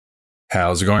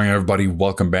How's it going, everybody?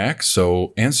 Welcome back.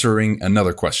 So answering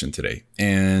another question today.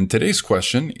 And today's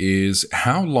question is,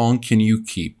 how long can you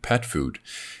keep pet food?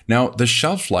 Now, the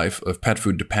shelf life of pet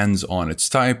food depends on its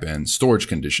type and storage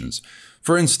conditions.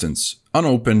 For instance,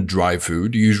 unopened dry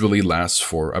food usually lasts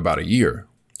for about a year,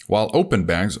 while open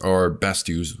bags are best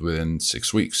used within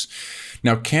 6 weeks.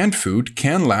 Now, canned food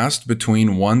can last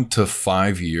between 1 to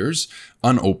 5 years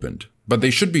unopened, but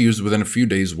they should be used within a few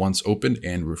days once opened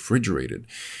and refrigerated.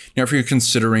 Now, if you're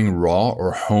considering raw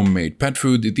or homemade pet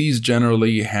food, these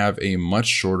generally have a much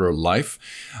shorter life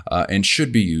and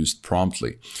should be used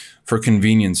promptly. For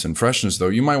convenience and freshness, though,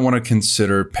 you might want to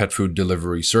consider pet food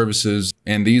delivery services,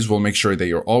 and these will make sure that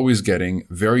you're always getting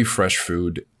very fresh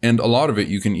food, and a lot of it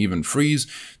you can even freeze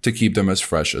to keep them as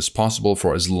fresh as possible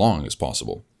for as long as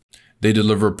possible. They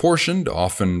deliver portioned,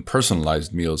 often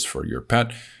personalized meals for your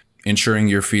pet, ensuring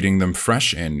you're feeding them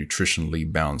fresh and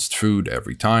nutritionally balanced food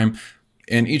every time.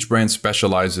 And each brand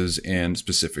specializes in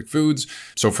specific foods.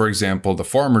 So for example, the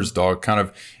Farmer's Dog kind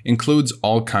of includes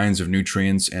all kinds of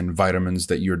nutrients and vitamins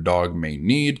that your dog may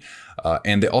need.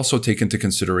 And they also take into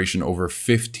consideration over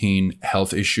 15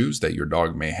 health issues that your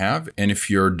dog may have. And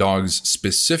if your dog's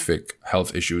specific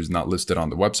health issue is not listed on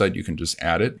the website, you can just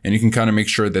add it. And you can kind of make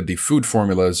sure that the food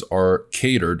formulas are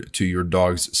catered to your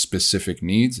dog's specific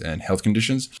needs and health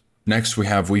conditions. Next, we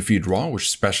have WeFeed Raw,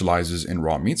 which specializes in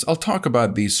raw meats. I'll talk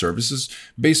about these services.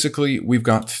 Basically, we've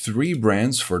got 3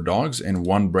 brands for dogs and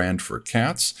 1 brand for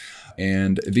cats.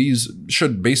 And these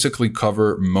should basically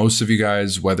cover most of you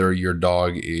guys, whether your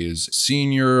dog is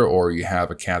senior or you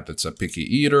have a cat that's a picky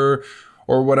eater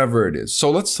or whatever it is. So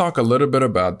let's talk a little bit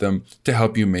about them to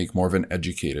help you make more of an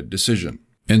educated decision.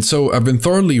 And so I've been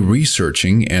thoroughly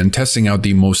researching and testing out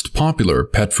the most popular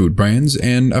pet food brands,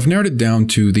 and I've narrowed it down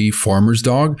to the Farmer's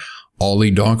Dog,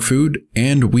 Ollie Dog Food,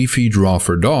 and WeFeed Raw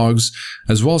for dogs,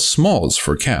 as well as Smalls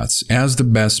for cats, as the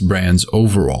best brands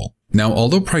overall. Now,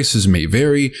 although prices may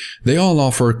vary, they all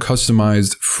offer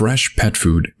customized, fresh pet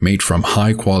food made from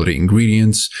high-quality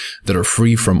ingredients that are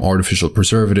free from artificial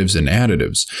preservatives and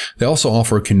additives. They also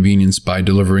offer convenience by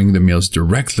delivering the meals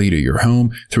directly to your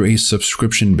home through a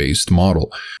subscription-based model,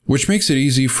 which makes it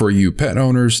easy for you pet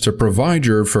owners to provide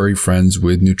your furry friends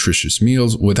with nutritious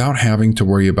meals without having to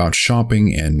worry about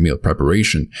shopping and meal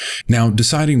preparation. Now,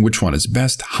 deciding which one is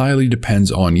best highly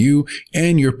depends on you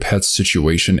and your pet's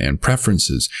situation and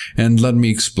preferences. And let me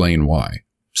explain why.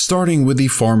 Starting with the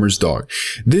Farmer's Dog.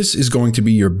 This is going to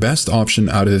be your best option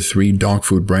out of the 3 dog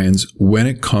food brands when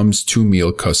it comes to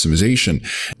meal customization.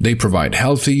 They provide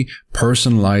healthy,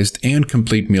 personalized, and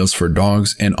complete meals for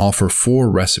dogs and offer 4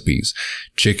 recipes: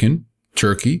 chicken,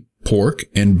 turkey, pork,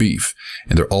 and beef,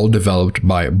 and they're all developed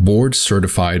by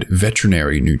board-certified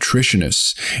veterinary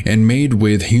nutritionists and made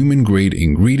with human-grade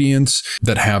ingredients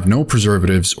that have no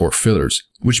preservatives or fillers,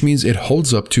 which means it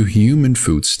holds up to human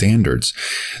food standards.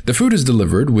 The food is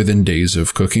delivered within days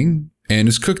of cooking and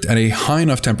is cooked at a high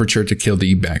enough temperature to kill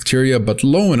the bacteria, but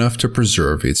low enough to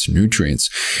preserve its nutrients.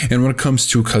 And when it comes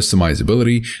to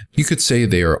customizability, you could say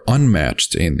they are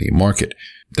unmatched in the market.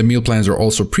 The meal plans are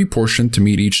also pre-portioned to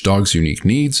meet each dog's unique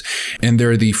needs, and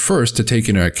they're the first to take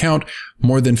into account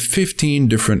more than 15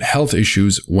 different health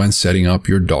issues when setting up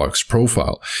your dog's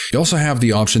profile. You also have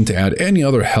the option to add any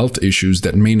other health issues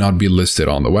that may not be listed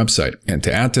on the website. And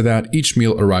to add to that, each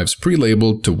meal arrives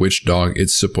pre-labeled to which dog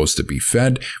it's supposed to be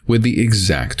fed with the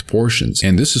exact portions.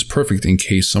 And this is perfect in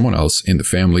case someone else in the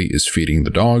family is feeding the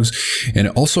dogs, and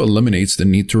it also eliminates the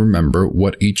need to remember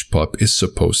what each pup is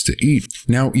supposed to eat.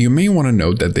 Now, you may want to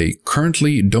note that they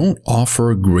currently don't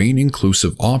offer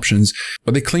grain-inclusive options,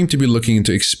 but they claim to be looking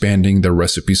into expanding their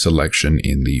recipe selection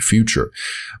in the future.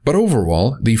 But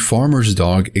overall, the Farmer's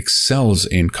Dog excels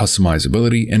in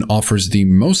customizability and offers the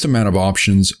most amount of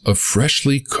options of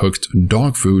freshly cooked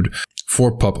dog food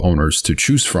for pup owners to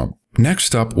choose from.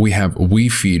 Next up, we have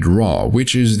WeFeed Raw,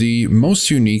 which is the most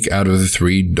unique out of the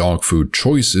 3 dog food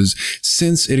choices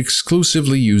since it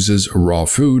exclusively uses raw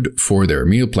food for their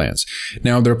meal plans.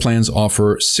 Now, their plans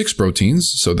offer 6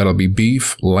 proteins, so that'll be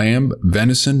beef, lamb,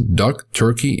 venison, duck,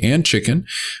 turkey, and chicken.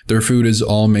 Their food is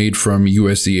all made from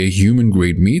USDA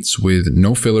human-grade meats with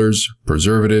no fillers,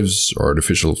 preservatives,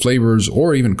 artificial flavors,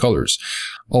 or even colors.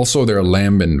 Also, their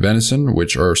lamb and venison,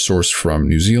 which are sourced from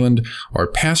New Zealand, are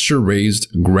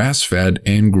pasture-raised, grass-fed,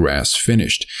 and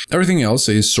grass-finished. Everything else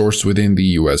is sourced within the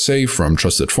USA from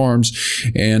trusted farms,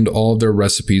 and all their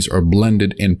recipes are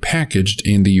blended and packaged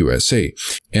in the USA.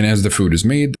 And as the food is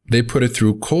made, they put it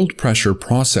through cold pressure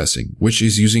processing, which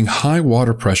is using high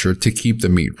water pressure to keep the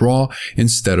meat raw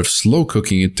instead of slow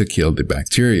cooking it to kill the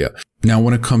bacteria. Now,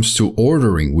 when it comes to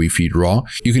ordering WeFeed Raw,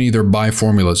 you can either buy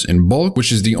formulas in bulk,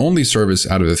 which is the only service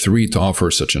out of the three to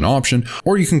offer such an option,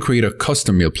 or you can create a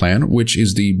custom meal plan, which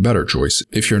is the better choice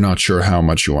if you're not sure how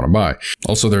much you want to buy.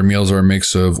 Also, their meals are a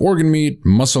mix of organ meat,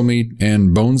 muscle meat,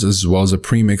 and bones, as well as a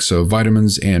premix of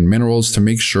vitamins and minerals to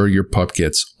make sure your pup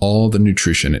gets all the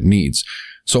nutrition it needs.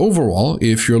 So overall,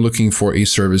 if you're looking for a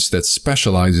service that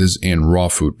specializes in raw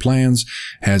food plans,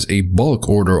 has a bulk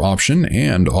order option,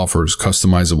 and offers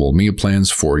customizable meal plans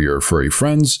for your furry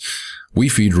friends,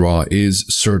 WeFeed Raw is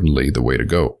certainly the way to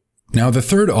go. Now, the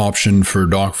third option for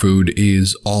dog food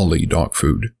is Ollie Dog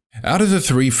Food. Out of the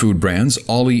three food brands,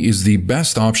 Ollie is the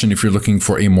best option if you're looking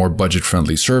for a more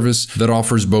budget-friendly service that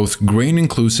offers both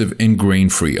grain-inclusive and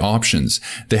grain-free options.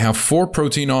 They have 4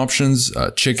 protein options,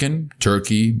 chicken,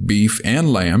 turkey, beef,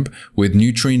 and lamb, with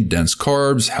nutrient-dense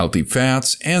carbs, healthy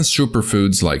fats, and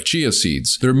superfoods like chia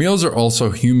seeds. Their meals are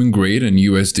also human-grade and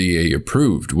USDA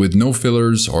approved, with no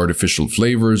fillers, artificial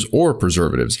flavors, or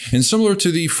preservatives. And similar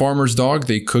to the farmer's dog,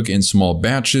 they cook in small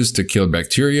batches to kill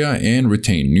bacteria and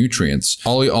retain nutrients.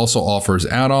 Ollie also offers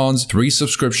add-ons, 3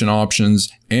 subscription options,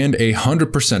 and a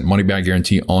 100% money-back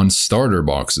guarantee on starter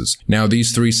boxes. Now,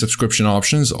 these 3 subscription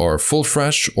options are full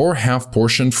fresh or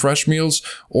half-portion fresh meals,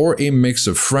 or a mix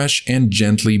of fresh and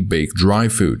gently baked dry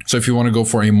food. So if you want to go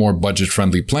for a more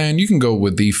budget-friendly plan, you can go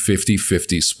with the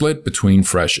 50-50 split between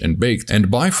fresh and baked.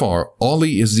 And by far,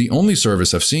 Ollie is the only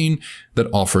service I've seen that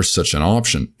offers such an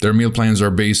option. Their meal plans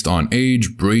are based on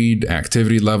age, breed,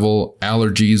 activity level,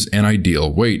 allergies, and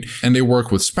ideal weight, and they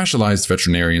work with specialized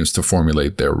veterinarians to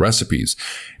formulate their recipes.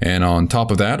 And on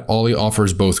top of that, Ollie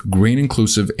offers both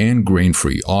grain-inclusive and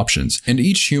grain-free options, and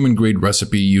each human-grade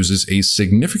recipe uses a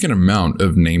significant amount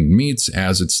of named meats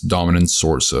as its dominant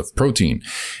source of protein.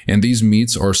 And these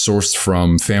meats are sourced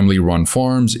from family-run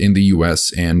farms in the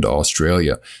US and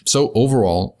Australia. So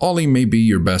overall, Ollie may be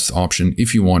your best option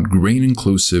if you want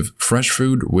grain-inclusive fresh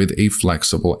food with a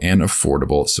flexible and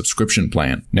affordable subscription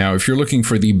plan. Now, if you're looking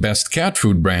for the best cat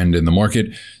food brand in the market,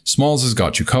 Smalls has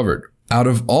got you covered. Out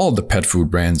of all the pet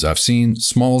food brands I've seen,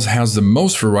 Smalls has the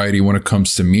most variety when it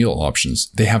comes to meal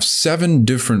options. They have 7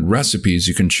 different recipes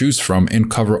you can choose from and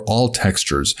cover all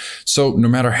textures. So no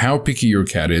matter how picky your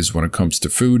cat is when it comes to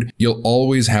food, you'll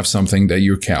always have something that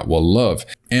your cat will love.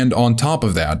 And on top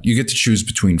of that, you get to choose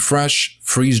between fresh,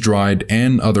 freeze-dried,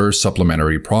 and other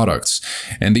supplementary products.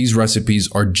 And these recipes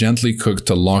are gently cooked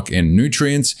to lock in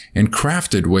nutrients and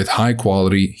crafted with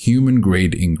high-quality,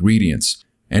 human-grade ingredients.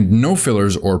 And no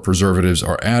fillers or preservatives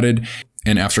are added.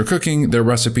 And after cooking, their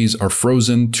recipes are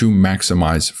frozen to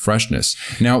maximize freshness.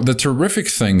 Now, the terrific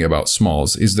thing about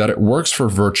Smalls is that it works for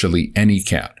virtually any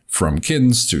cat, from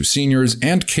kittens to seniors,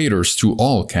 and caters to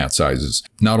all cat sizes.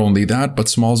 Not only that, but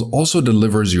Smalls also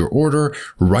delivers your order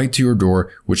right to your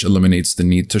door, which eliminates the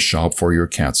need to shop for your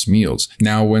cat's meals.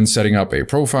 Now, when setting up a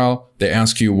profile, they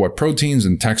ask you what proteins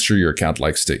and texture your cat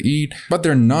likes to eat, but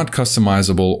they're not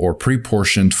customizable or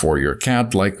pre-portioned for your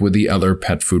cat like with the other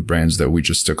pet food brands that we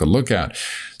just took a look at.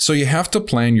 So you have to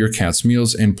plan your cat's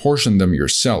meals and portion them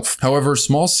yourself. However,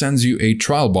 Smalls sends you a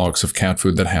trial box of cat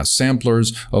food that has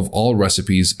samplers of all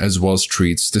recipes as well as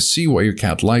treats to see what your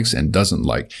cat likes and doesn't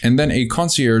like. And then a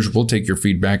concierge will take your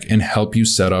feedback and help you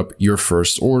set up your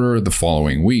first order the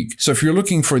following week. So if you're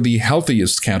looking for the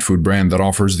healthiest cat food brand that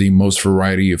offers the most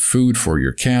variety of food for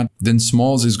your cat, then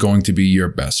Smalls is going to be your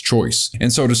best choice.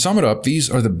 And so to sum it up, these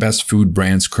are the best food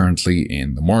brands currently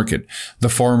in the market. The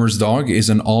Farmer's Dog is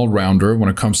an all-rounder when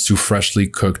it comes to freshly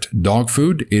cooked dog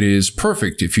food. It is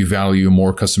perfect if you value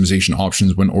more customization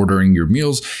options when ordering your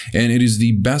meals, and it is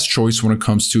the best choice when it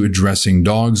comes to addressing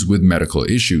dogs with medical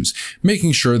issues,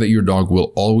 making sure that your dog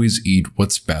will always eat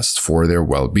what's best for their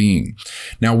well-being.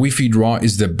 Now, WeFeed Raw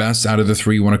is the best out of the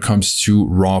 3 when it comes to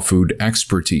raw food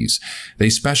expertise. They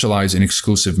specialize in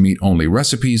exclusive meat-only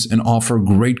recipes and offer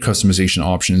great customization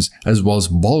options as well as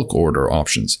bulk order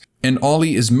options. And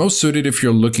Ollie is most suited if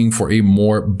you're looking for a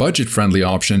more budget-friendly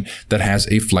option that has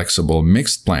a flexible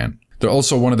mixed plan. They're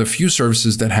also one of the few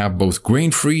services that have both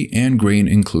grain-free and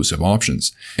grain-inclusive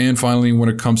options. And finally, when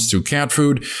it comes to cat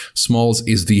food, Smalls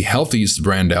is the healthiest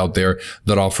brand out there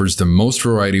that offers the most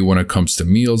variety when it comes to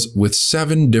meals, with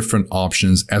 7 different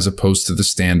options as opposed to the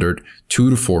standard 2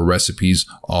 to 4 recipes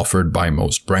offered by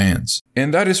most brands.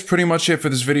 And that is pretty much it for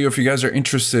this video. If you guys are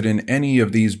interested in any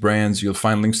of these brands, you'll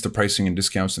find links to pricing and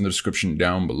discounts in the description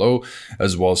down below,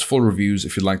 as well as full reviews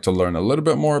if you'd like to learn a little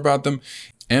bit more about them.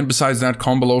 And besides that,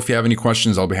 comment below if you have any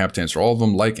questions. I'll be happy to answer all of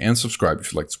them. Like and subscribe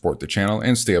if you'd like to support the channel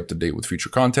and stay up to date with future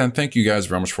content. Thank you guys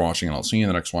very much for watching, and I'll see you in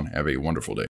the next one. Have a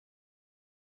wonderful day.